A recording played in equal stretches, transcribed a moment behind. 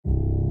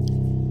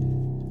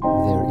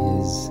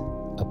is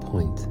a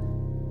point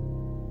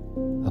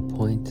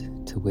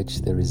to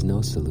which there is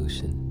no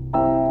solution.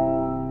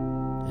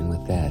 And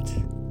with that,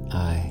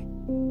 I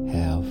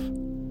have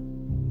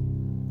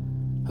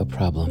a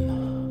problem,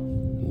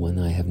 one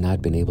I have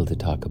not been able to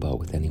talk about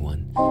with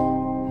anyone,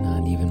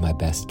 not even my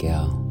best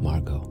gal,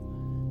 Margot.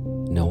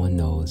 No one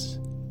knows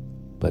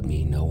but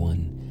me. No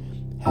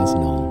one has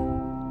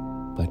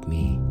known but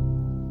me.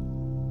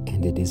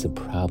 And it is a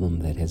problem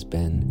that has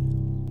been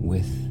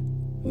with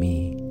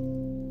me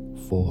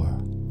for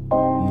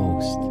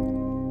most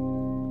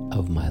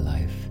of my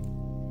life,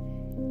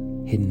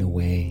 hidden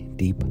away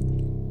deep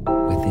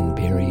within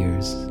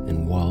barriers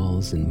and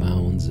walls and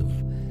mounds of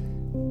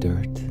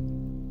dirt,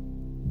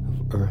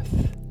 of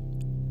earth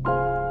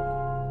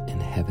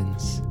and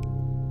heavens.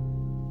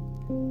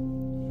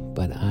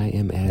 But I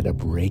am at a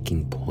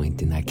breaking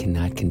point, and I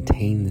cannot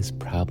contain this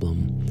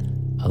problem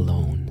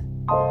alone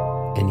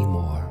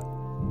anymore.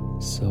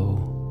 So,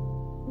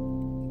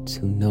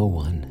 to no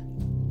one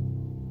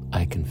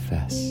I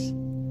confess,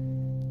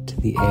 to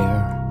the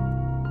air,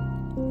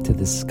 to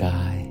the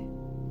sky,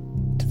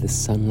 to the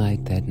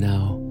sunlight that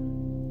now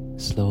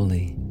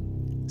slowly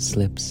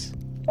slips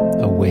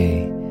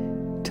away,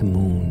 to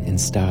moon and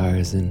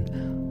stars,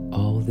 and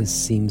all this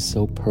seems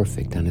so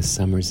perfect on a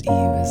summer's eve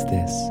as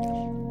this,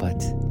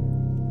 but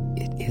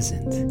it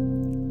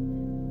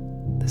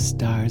isn't. The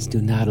stars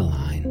do not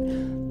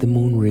align. The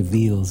moon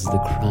reveals the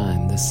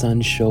crime. The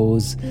sun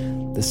shows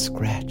the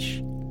scratch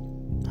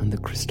on the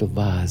crystal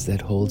vase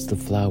that holds the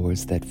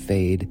flowers that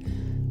fade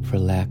for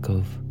lack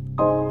of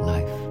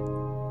life.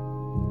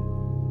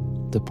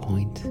 The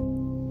point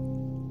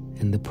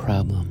and the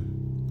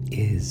problem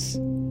is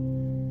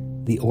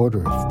the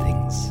order of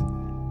things,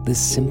 the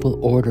simple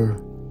order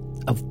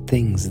of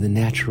things, the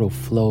natural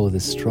flow. The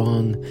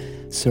strong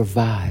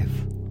survive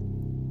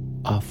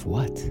off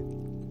what?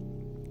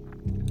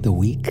 The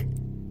weak,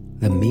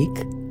 the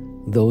meek,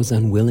 those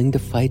unwilling to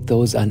fight,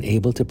 those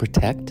unable to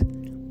protect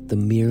the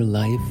mere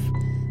life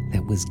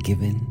that was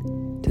given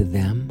to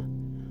them.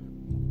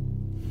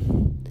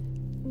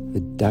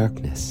 The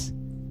darkness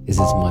is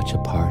as much a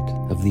part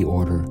of the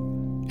order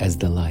as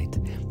the light.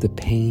 The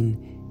pain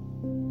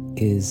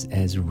is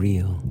as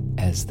real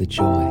as the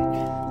joy.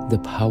 The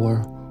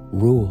power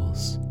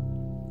rules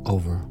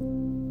over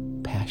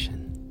passion.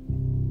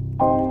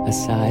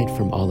 Aside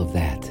from all of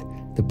that,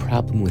 the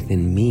problem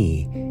within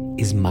me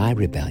is my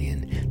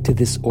rebellion to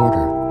this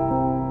order,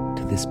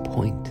 to this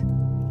point,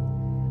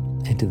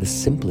 and to the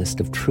simplest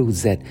of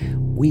truths that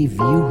we've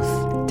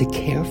youth to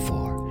care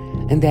for,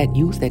 and that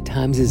youth at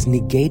times is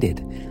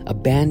negated,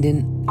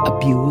 abandoned,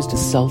 abused,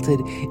 assaulted,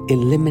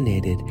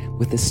 eliminated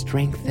with a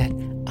strength that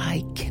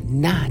I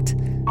cannot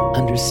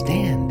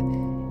understand,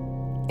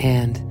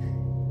 and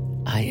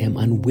I am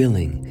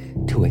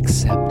unwilling to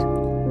accept.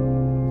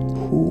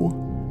 Who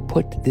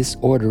put this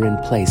order in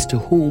place? To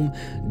whom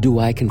do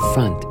I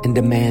confront and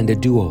demand a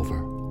do-over?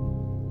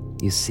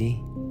 You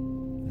see,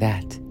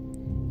 that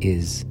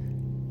is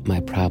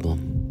my problem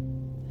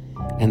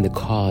and the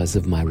cause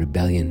of my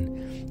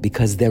rebellion,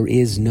 because there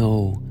is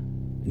no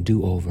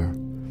do-over.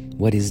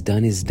 What is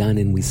done,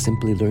 and we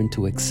simply learn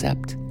to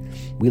accept.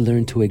 We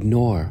learn to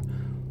ignore.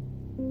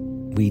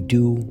 We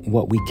do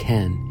what we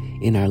can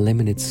in our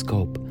limited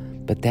scope,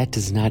 but that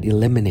does not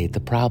eliminate the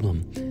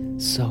problem.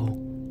 So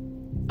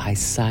I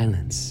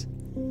silence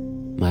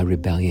my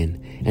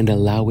rebellion and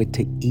allow it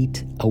to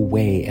eat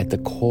away at the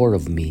core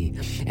of me.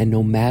 And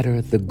no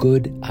matter the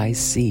good I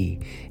see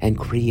and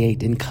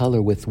create in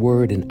color with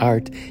word and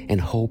art and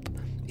hope,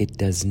 it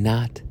does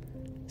not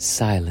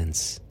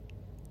silence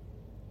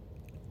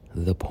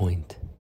the point.